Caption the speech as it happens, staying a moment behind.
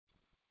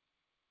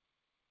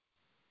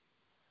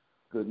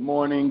Good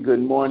morning, good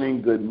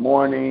morning, good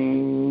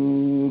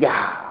morning.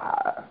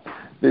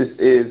 This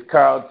is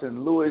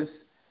Carlton Lewis,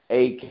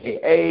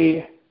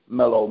 a.k.a.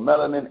 Mellow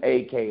Melanin,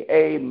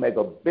 a.k.a.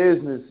 Mega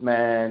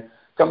Businessman,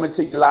 coming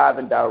to you live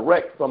and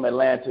direct from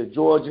Atlanta,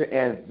 Georgia,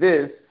 and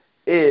this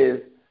is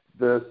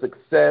the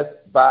Success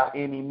by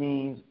Any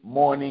Means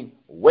morning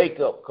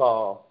wake-up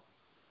call.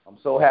 I'm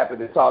so happy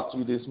to talk to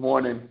you this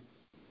morning.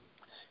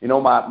 You know,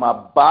 my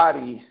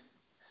body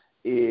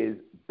is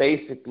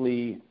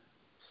basically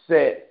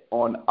set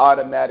on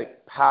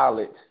automatic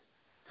pilot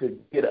to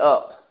get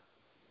up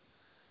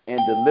and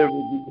deliver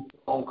these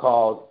phone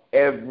calls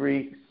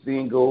every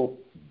single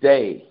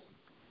day.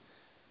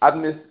 I've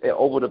missed,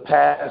 over the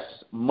past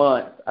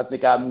month, I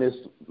think I missed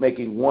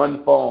making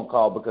one phone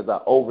call because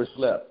I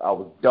overslept. I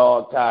was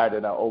dog tired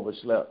and I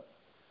overslept.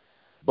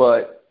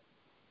 But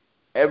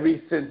ever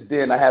since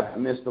then, I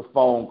haven't missed a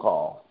phone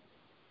call.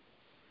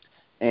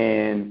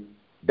 And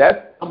that's,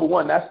 number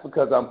one, that's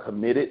because I'm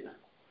committed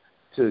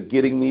to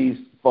getting these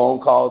phone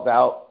calls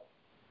out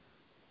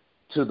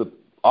to the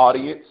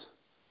audience.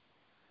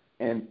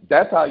 And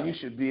that's how you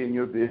should be in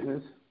your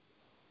business.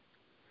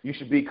 You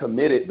should be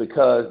committed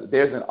because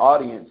there's an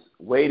audience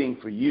waiting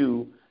for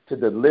you to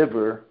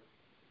deliver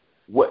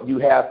what you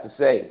have to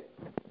say.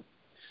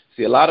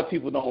 See, a lot of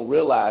people don't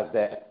realize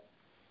that.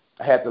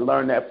 I had to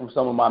learn that from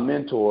some of my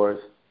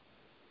mentors,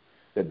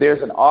 that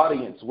there's an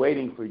audience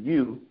waiting for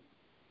you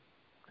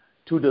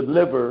to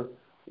deliver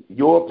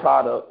your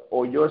product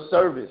or your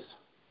service.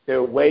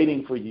 They're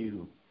waiting for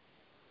you.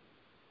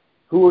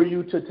 Who are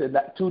you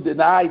to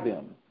deny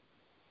them?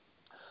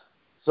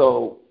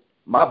 So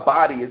my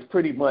body is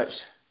pretty much,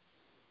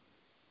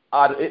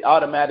 it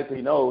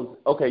automatically knows,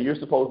 okay, you're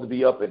supposed to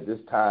be up at this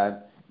time.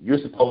 You're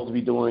supposed to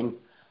be doing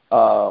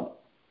XYZ.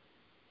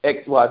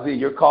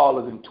 Your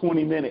call is in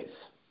 20 minutes.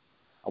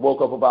 I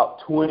woke up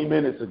about 20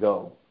 minutes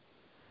ago.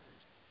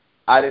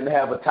 I didn't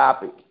have a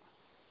topic.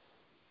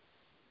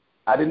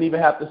 I didn't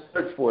even have to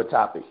search for a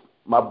topic.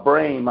 My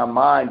brain, my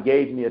mind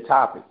gave me a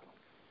topic,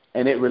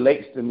 and it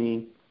relates to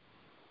me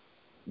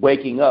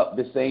waking up,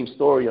 the same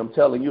story I'm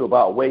telling you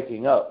about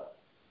waking up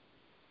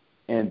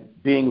and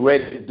being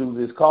ready to do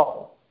this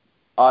call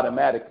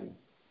automatically.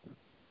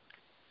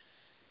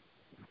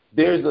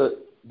 There's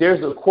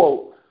a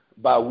quote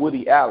by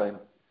Woody Allen,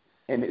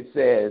 and it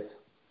says,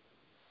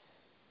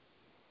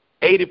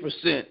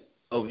 80%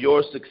 of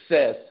your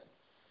success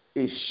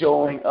is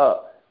showing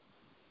up.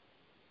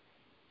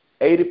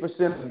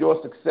 80% of your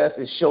success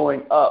is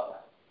showing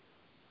up.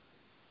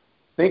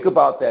 Think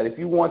about that. If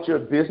you want your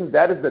business,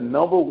 that is the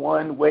number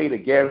one way to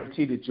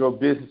guarantee that your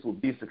business will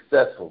be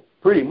successful.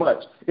 Pretty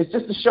much. It's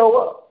just to show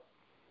up.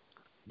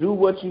 Do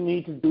what you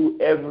need to do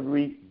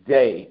every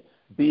day.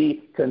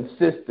 Be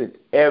consistent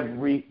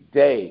every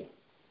day.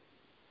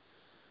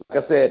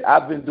 Like I said,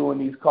 I've been doing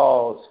these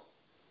calls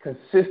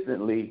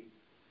consistently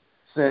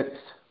since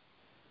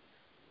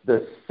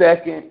the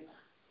second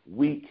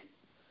week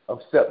of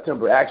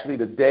September, actually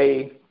the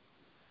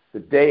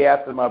day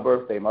after my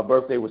birthday. My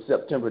birthday was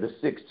September the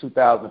 6th,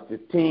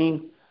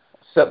 2015.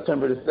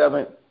 September the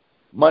 7th,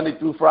 Monday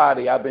through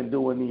Friday, I've been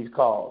doing these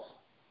calls.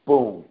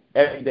 Boom.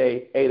 Every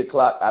day, 8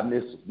 o'clock, I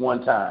missed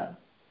one time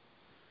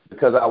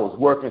because I was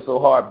working so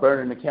hard,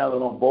 burning the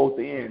candle on both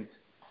ends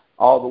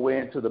all the way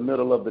into the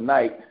middle of the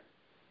night.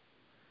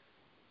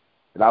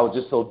 And I was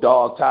just so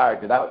dog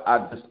tired that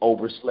I just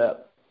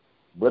overslept.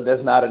 But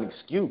that's not an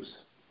excuse.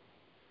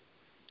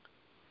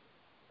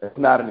 That's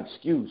not an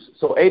excuse.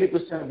 So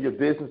 80% of your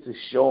business is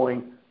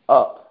showing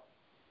up.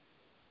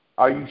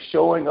 Are you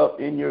showing up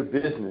in your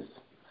business?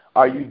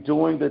 Are you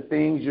doing the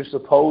things you're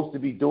supposed to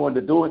be doing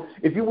to do it?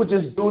 If you would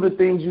just do the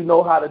things you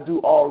know how to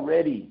do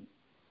already,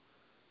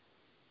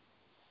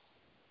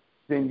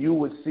 then you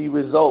would see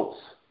results.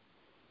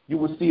 You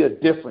would see a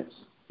difference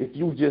if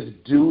you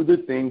just do the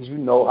things you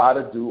know how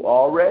to do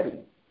already.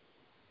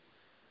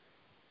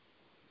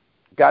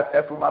 Got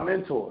that from my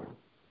mentor.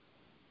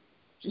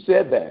 She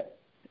said that.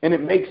 And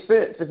it makes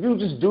sense. If you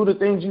just do the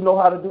things you know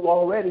how to do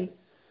already,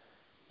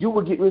 you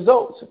will get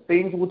results.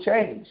 Things will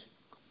change.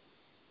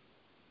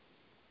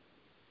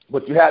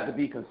 But you have to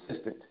be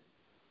consistent.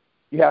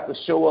 You have to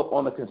show up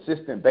on a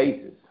consistent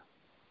basis.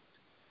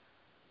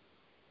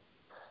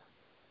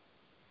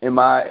 In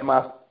my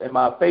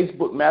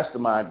Facebook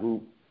mastermind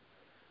group,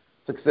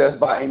 Success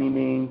by Any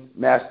Means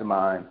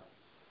Mastermind,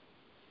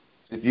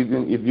 if you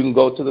can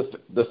go to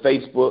the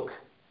Facebook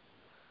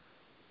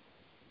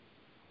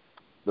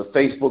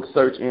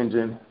search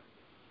engine,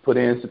 put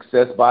in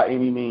Success by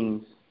Any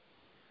Means,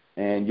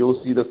 and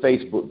you'll see the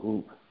Facebook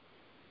group.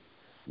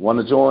 Want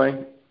to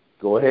join?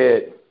 Go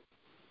ahead.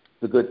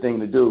 It's a good thing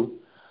to do.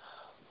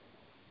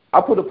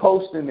 I put a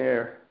post in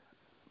there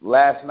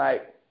last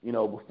night,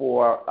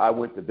 before I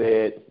went to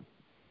bed,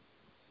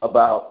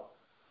 about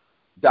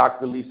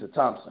Dr. Lisa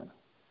Thompson.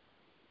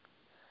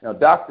 Now,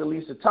 Dr.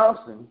 Lisa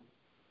Thompson,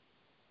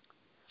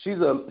 she's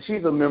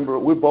a member.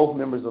 We're both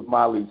members of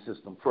My Lead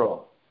System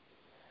Pro.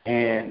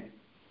 And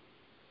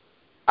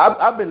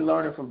I've been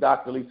learning from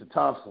Dr. Lisa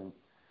Thompson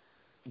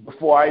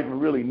before I even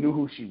really knew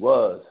who she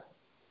was.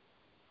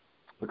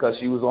 because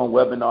she was on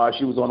webinar.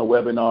 She was on a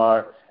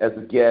webinar as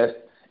a guest,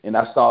 and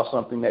I saw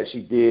something that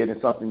she did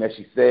and something that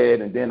she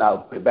said, and then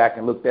I went back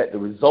and looked at the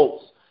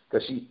results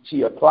because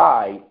she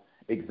applied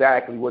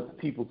exactly what the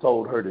people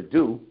told her to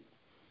do,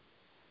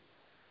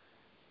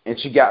 and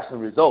she got some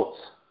results.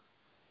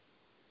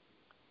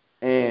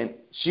 And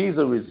she's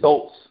a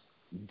results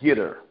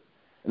getter.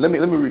 And let me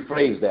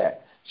rephrase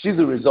that. She's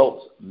a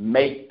results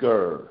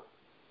maker.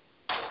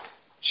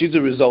 She's a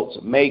results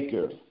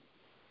maker.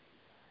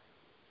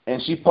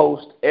 And she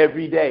posts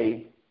every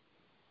day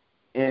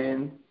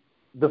in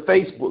the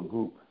Facebook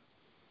group.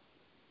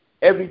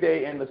 Every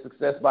day in the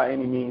Success by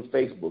Any Means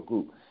Facebook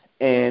group.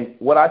 And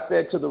what I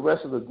said to the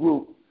rest of the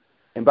group,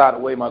 and by the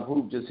way, my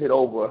group just hit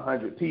over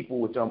 100 people,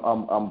 which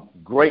I'm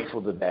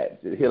grateful for that.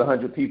 It hit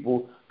 100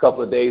 people a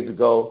couple of days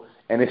ago,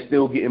 and it's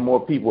still getting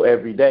more people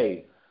every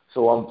day.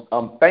 So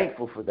I'm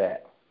thankful for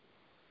that.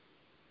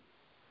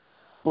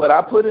 But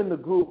I put in the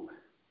group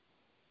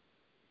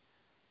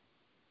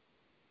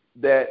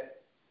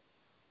that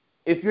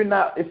if you're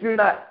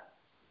not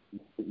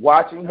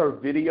watching her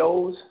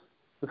videos,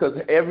 because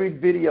every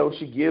video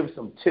she gives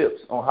some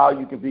tips on how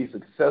you can be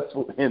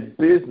successful in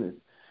business.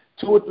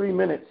 2 or 3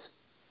 minutes,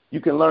 you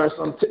can learn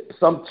some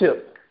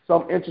tip,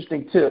 some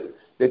interesting tip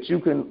that you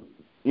can,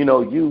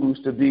 use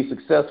to be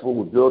successful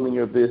with building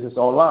your business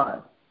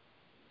online.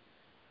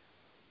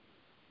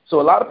 So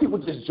a lot of people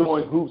just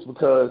join groups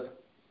because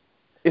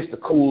it's the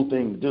cool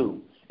thing to do.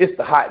 It's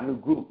the hot new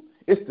group.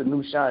 It's the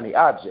new shiny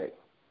object.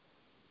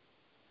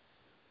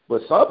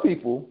 But some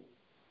people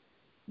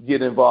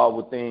get involved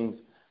with things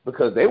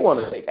because they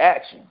want to take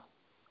action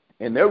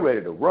and they're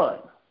ready to run.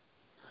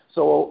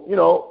 So,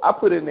 I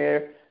put in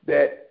there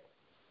that,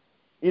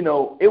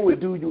 it would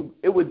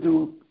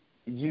do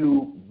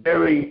you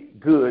very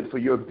good for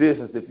your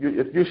business.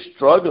 If you're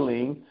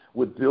struggling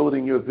with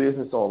building your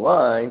business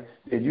online,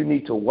 then you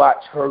need to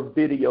watch her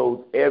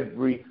videos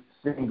every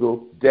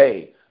single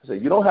day. So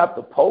you don't have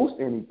to post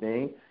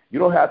anything. You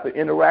don't have to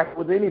interact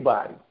with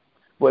anybody.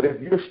 But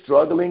if you're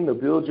struggling to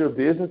build your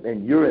business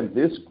and you're in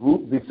this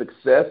group, the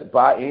Success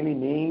by Any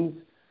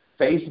Means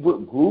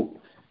Facebook group,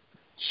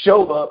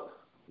 show up,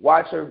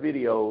 watch her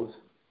videos,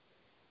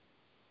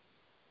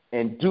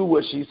 and do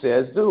what she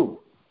says do.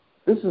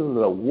 This is an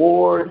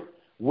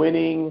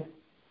award-winning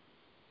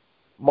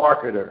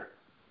marketer.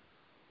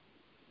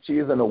 She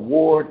is an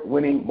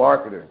award-winning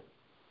marketer.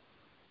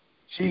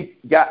 She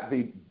got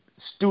the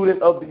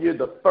Student of the Year,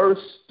 the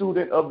first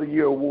Student of the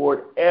Year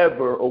award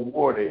ever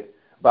awarded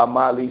by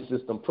My Lead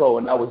System Pro,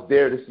 and I was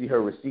there to see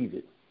her receive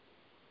it.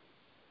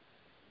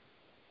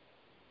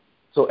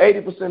 So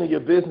 80% of your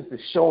business is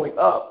showing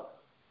up.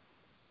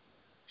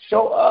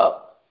 Show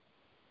up.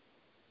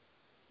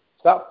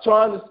 Stop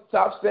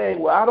saying,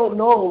 well, I don't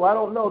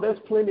know. There's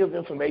plenty of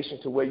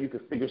information to where you can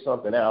figure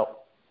something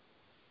out.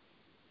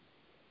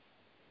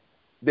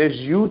 There's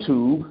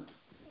YouTube.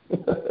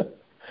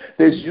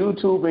 There's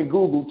YouTube and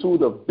Google, two of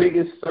the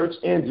biggest search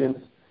engines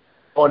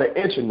on the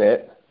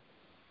internet,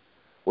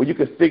 where you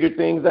can figure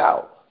things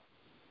out.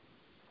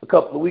 A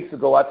couple of weeks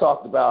ago, I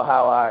talked about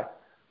how I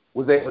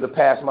was able to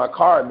pass my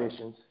car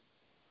emissions.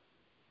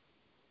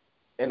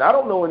 And I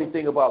don't know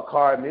anything about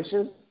car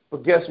emissions,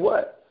 but guess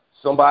what?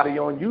 Somebody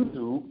on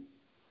YouTube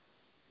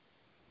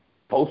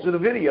posted a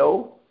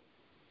video,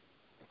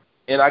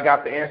 and I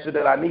got the answer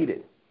that I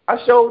needed.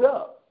 I showed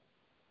up,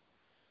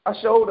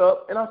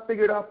 and I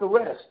figured out the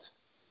rest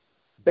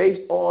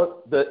based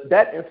on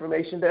that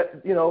information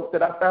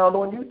that I found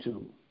on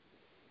YouTube.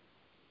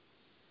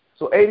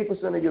 So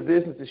 80% of your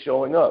business is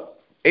showing up.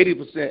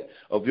 80%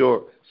 of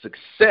your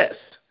success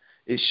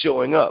is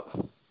showing up.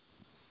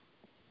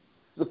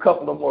 There's a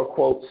couple of more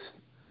quotes,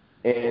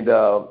 and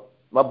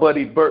my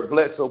buddy Bert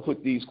Bledsoe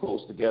put these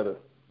quotes together.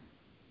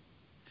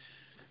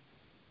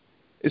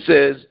 It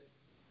says,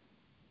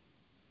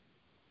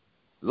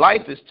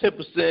 life is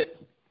 10%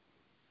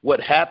 what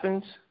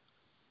happens.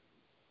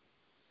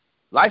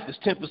 Life is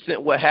 10%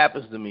 what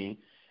happens to me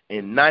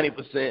and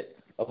 90%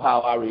 of how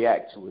I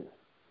react to it.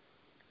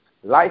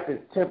 Life is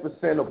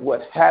 10% of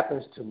what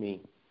happens to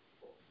me,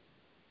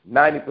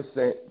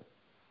 90%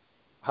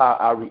 how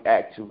I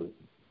react to it.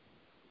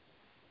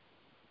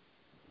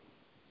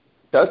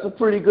 That's a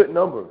pretty good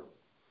number.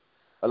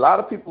 A lot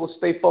of people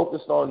stay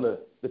focused on the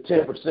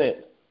 10%,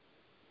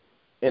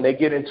 and they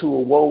get into a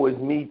woe is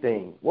me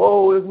thing.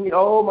 Woe is me.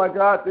 Oh, my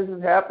God, this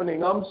is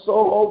happening. I'm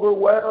so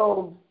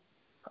overwhelmed.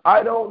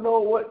 I don't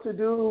know what to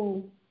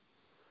do.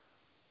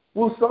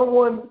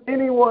 Will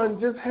anyone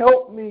just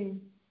help me?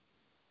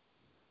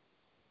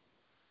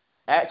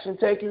 Action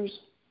takers,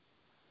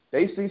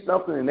 they see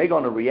something and they're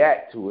going to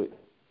react to it.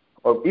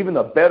 Or even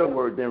a better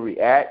word than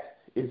react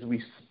is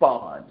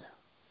respond.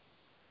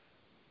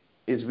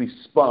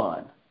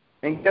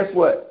 And guess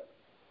what?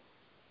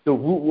 The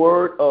root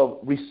word of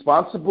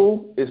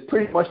responsible is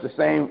pretty much the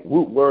same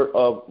root word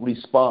of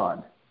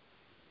respond.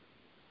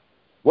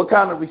 What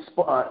kind of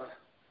response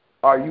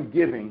are you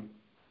giving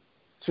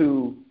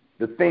to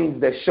the things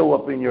that show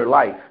up in your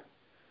life?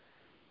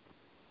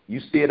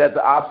 You see it as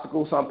an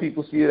obstacle. Some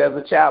people see it as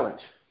a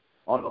challenge.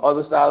 On the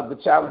other side of the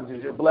challenge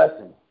is your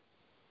blessing.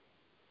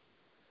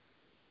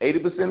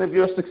 80% of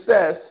your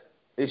success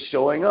is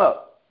showing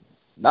up.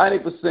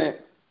 90%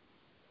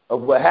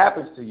 of what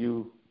happens to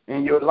you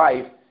in your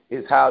life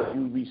is how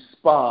you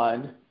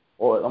respond,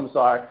 or I'm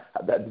sorry,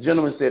 the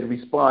gentleman said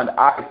respond,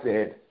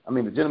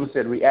 the gentleman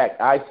said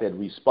react, I said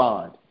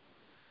respond.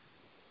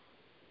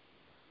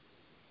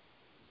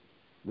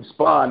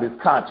 Respond is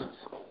conscious.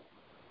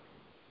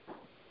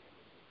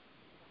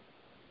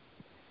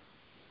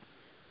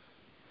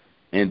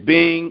 And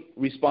being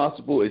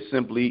responsible is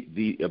simply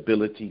the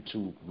ability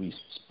to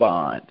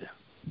respond.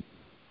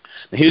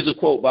 Now, here's a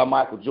quote by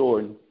Michael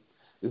Jordan.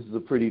 This is a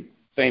pretty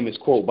famous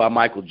quote by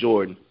Michael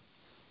Jordan.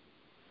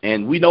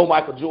 And we know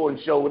Michael Jordan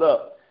showed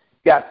up.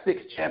 Got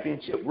 6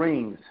 championship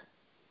rings.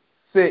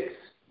 6.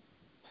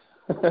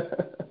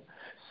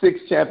 6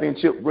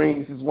 championship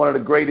rings. He's one of the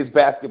greatest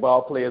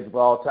basketball players of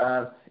all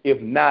time, if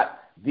not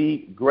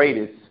the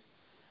greatest.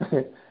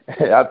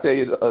 I'll tell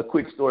you a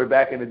quick story.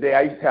 Back in the day,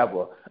 I used to have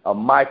a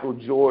Michael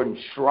Jordan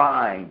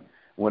shrine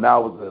when I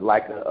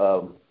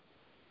was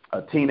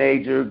a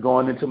teenager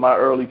going into my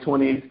early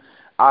 20s.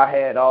 I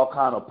had all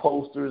kind of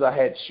posters. I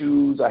had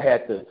shoes. I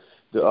had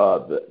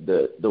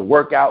the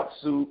workout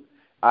suit.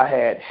 I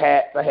had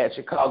hats. I had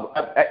Chicago.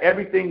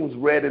 Everything was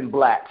red and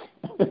black.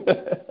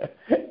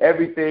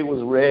 Everything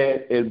was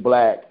red and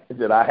black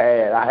that I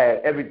had. I had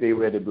everything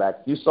red and black.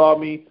 You saw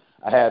me,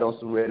 I had on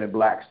some red and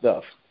black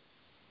stuff.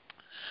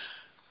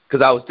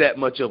 Because I was that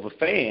much of a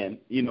fan,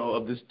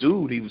 of this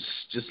dude. He was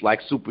just like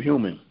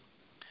superhuman.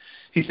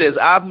 He says,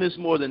 I've missed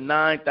more than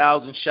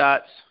 9,000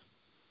 shots.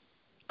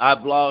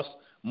 I've lost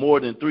more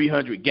than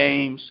 300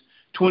 games.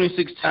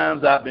 26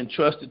 times I've been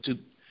trusted to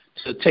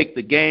take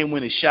the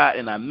game-winning shot,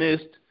 and I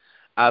missed.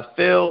 I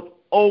failed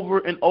over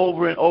and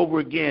over and over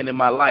again in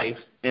my life,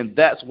 and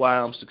that's why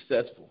I'm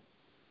successful.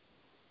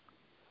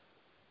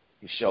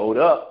 He showed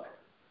up.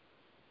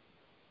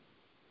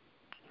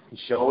 He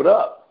showed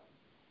up.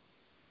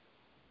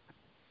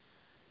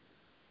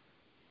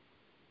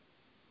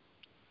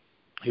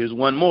 Here's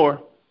one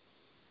more.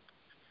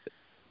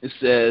 It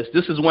says,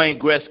 this is Wayne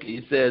Gretzky.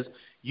 It says,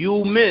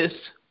 you'll miss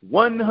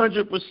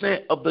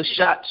 100% of the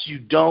shots you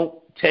don't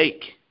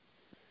take.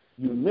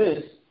 You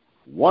miss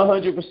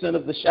 100%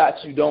 of the shots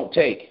you don't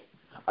take.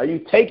 Are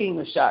you taking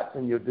the shots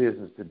in your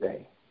business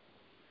today?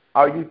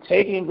 Are you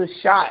taking the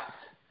shots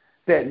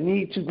that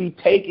need to be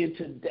taken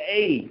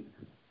today?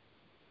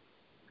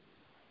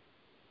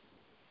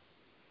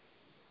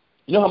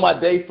 You know how my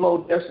day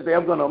flowed yesterday?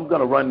 I'm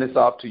gonna run this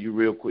off to you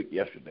real quick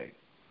yesterday.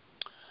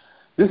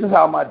 This is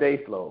how my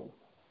day flowed.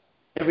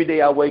 Every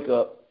day I wake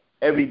up,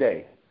 I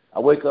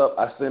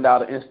send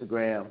out an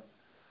Instagram.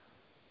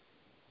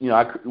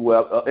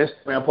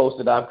 Instagram post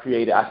that I've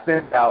created. I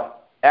send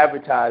out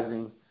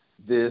advertising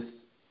this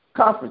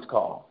conference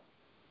call.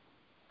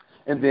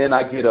 And then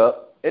I get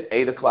up at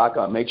 8 o'clock.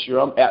 I make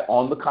sure I'm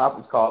on the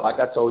conference call like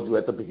I told you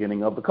at the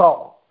beginning of the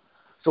call.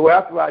 So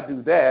after I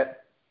do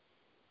that,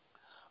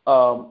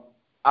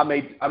 I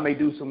may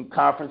do some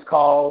conference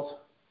calls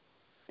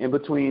in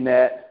between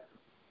that.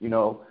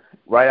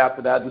 Right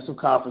after that, I do some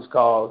conference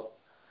calls.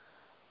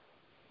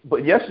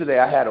 But yesterday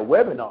I had a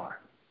webinar.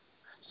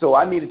 So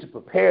I needed to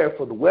prepare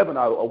for the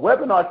webinar. A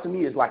webinar to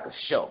me is like a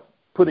show,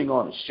 putting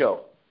on a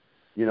show.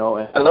 And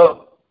I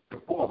love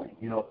performing.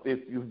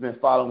 If you've been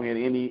following me at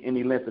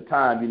any length of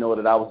time, you know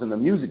that I was in the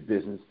music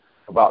business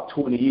about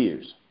 20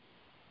 years.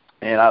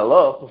 And I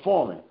love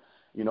performing.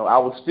 I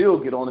would still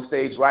get on the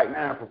stage right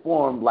now and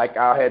perform like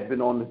I had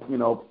been on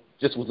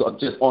just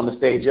on the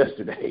stage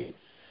yesterday.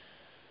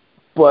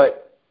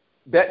 But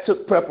that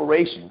took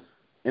preparation,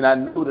 and I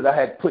knew that I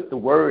had put the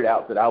word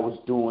out that I was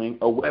doing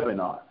a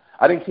webinar.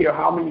 I didn't care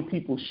how many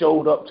people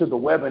showed up to the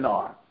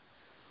webinar.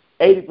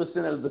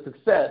 80% of the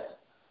success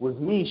was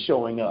me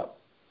showing up.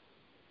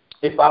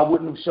 If I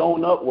wouldn't have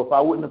shown up or if I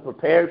wouldn't have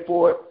prepared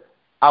for it,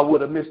 I would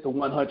have missed the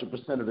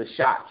 100% of the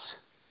shots.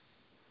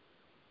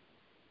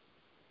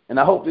 And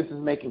I hope this is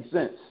making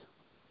sense.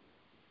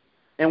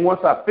 And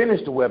once I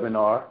finished the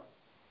webinar,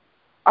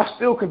 I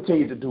still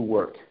continued to do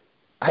work.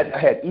 I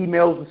had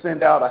emails to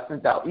send out. I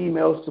sent out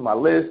emails to my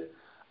list.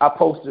 I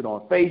posted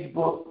on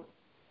Facebook.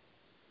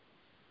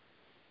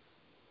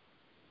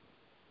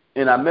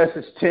 And I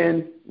messaged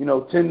 10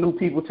 new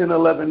people, 10 or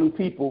 11 new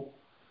people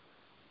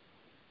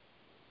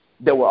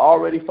that were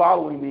already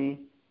following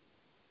me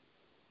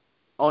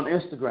on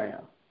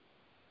Instagram.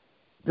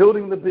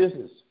 Building the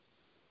business.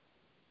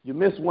 You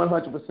miss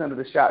 100% of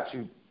the shots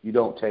you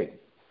don't take.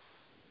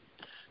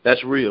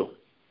 That's real.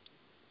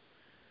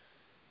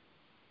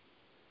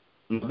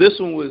 This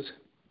one was,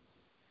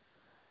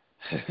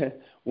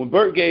 when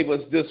Bert gave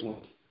us this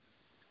one,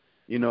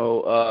 I'm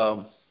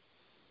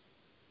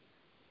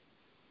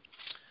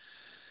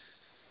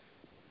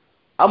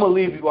going to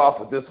leave you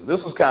off with this one.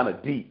 This was kind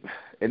of deep,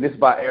 and this is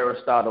by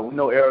Aristotle. We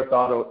know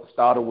Aristotle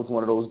was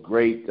one of those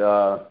great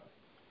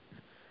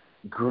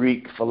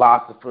Greek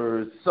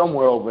philosophers,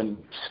 somewhere over in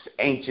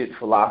ancient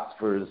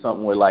philosophers or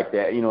somewhere like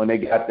that, and they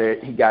got there.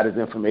 He got his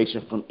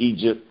information from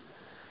Egypt,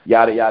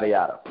 yada, yada,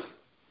 yada.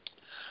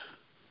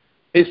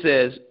 It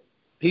says,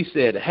 He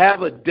said,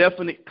 have a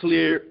definite,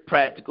 clear,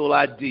 practical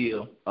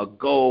idea, a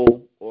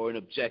goal, or an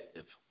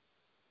objective.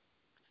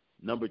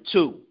 Number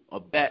 2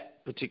 of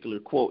that particular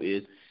quote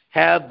is,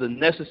 have the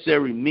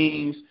necessary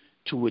means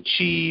to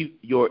achieve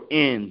your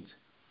ends.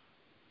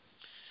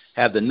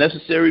 Have the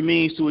necessary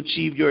means to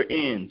achieve your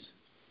ends.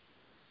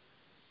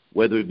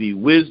 Whether it be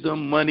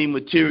wisdom, money,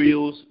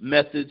 materials,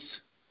 methods,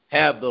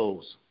 have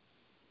those.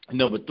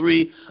 Number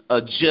 3,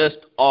 adjust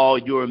all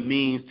your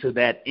means to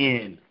that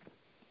end.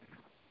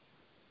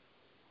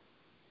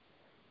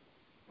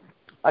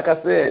 Like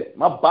I said,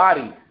 my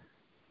body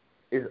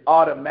is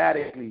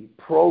automatically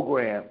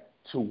programmed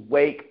to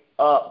wake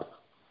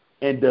up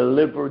and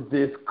deliver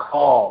this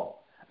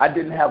call. I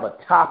didn't have a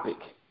topic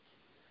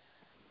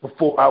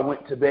before I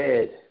went to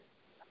bed.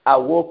 I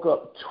woke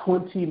up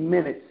 20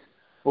 minutes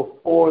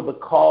before the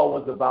call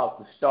was about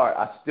to start.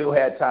 I still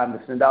had time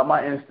to send out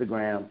my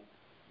Instagram.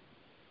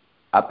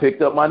 I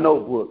picked up my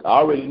notebook. I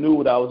already knew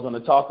what I was going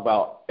to talk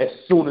about as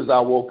soon as I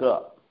woke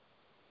up.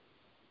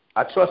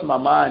 I trust my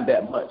mind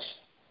that much.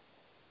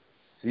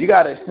 So you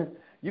gotta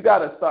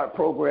start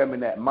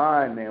programming that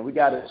mind, man. We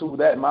gotta tool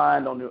that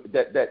mind on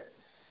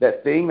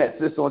that thing that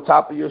sits on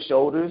top of your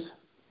shoulders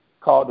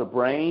called the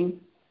brain.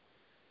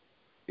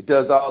 It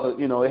does all the,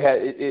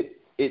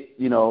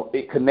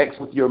 it connects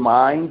with your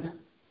mind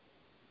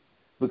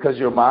because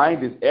your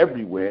mind is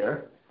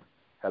everywhere.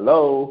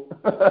 Hello.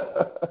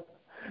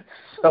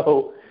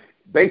 So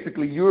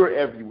basically you're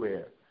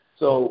everywhere.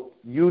 So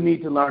you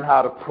need to learn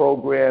how to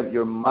program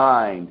your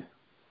mind.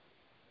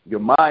 Your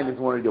mind is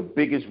one of your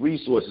biggest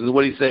resources.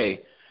 What do you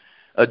say?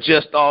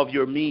 Adjust all of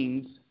your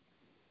means.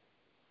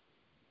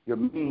 Your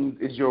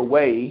means is your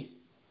way.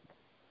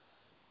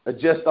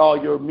 Adjust all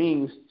your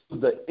means to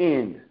the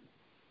end,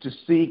 to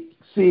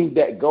seeing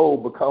that goal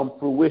become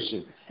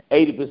fruition.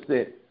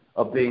 80%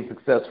 of being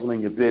successful in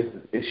your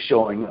business is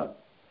showing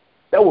up.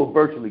 That will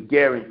virtually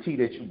guarantee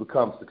that you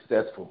become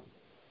successful.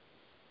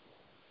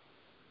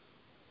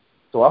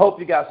 So I hope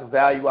you got some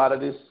value out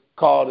of this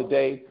call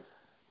today.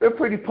 Been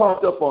pretty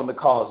pumped up on the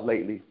calls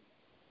lately.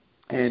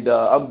 And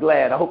I'm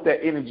glad. I hope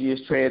that energy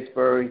is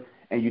transferring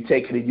and you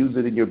take it and use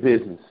it in your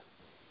business.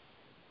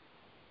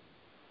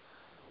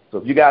 So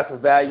if you got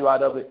some value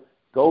out of it,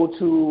 go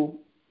to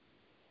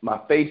my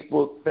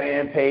Facebook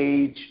fan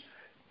page,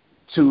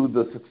 to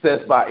the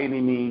Success by Any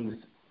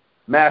Means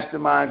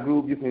Mastermind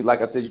group. You can,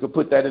 like I said, you can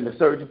put that in the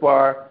search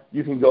bar.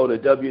 You can go to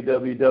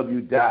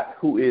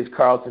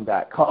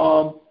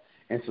www.whoiscarlton.com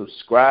and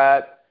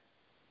subscribe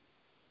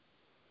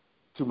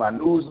to my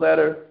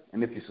newsletter.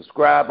 And if you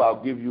subscribe,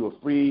 I'll give you a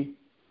free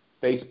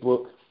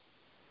Facebook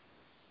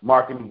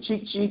marketing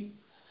cheat sheet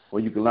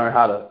where you can learn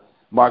how to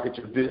market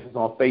your business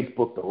on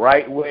Facebook the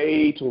right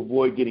way to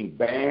avoid getting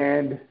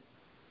banned.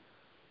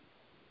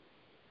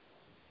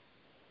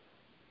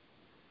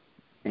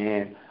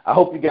 And I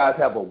hope you guys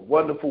have a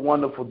wonderful,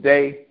 wonderful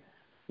day.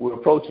 We're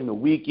approaching the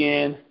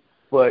weekend,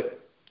 but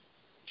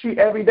treat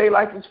every day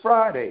like it's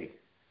Friday.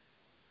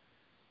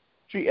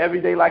 Treat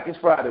every day like it's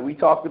Friday. We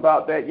talked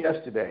about that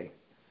yesterday.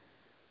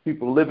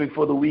 People living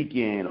for the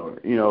weekend, or,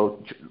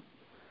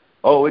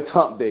 it's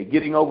hump day,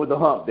 getting over the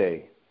hump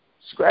day.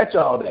 Scratch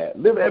all that.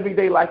 Live every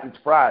day like it's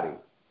Friday.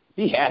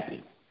 Be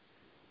happy.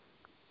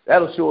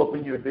 That'll show up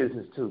in your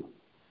business too.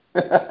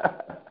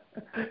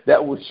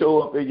 That will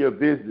show up in your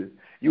business.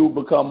 You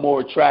will become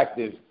more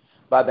attractive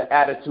by the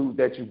attitude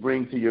that you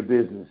bring to your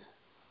business.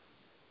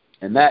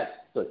 And that's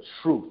the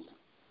truth.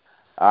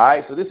 All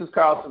right, so this is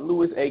Carlton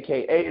Lewis,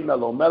 a.k.a.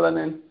 Mellow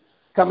Melanin,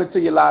 coming to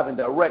you live and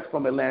direct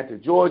from Atlanta,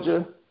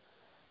 Georgia.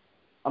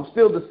 I'm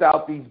still the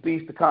Southeast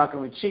Beast, the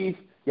Conquering Chief,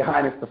 Your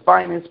Highness the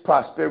Finest,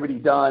 Prosperity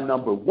Don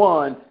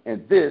 #1,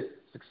 and this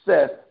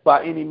Success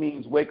by Any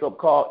Means wake-up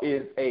call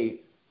is a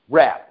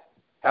wrap.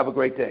 Have a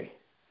great day.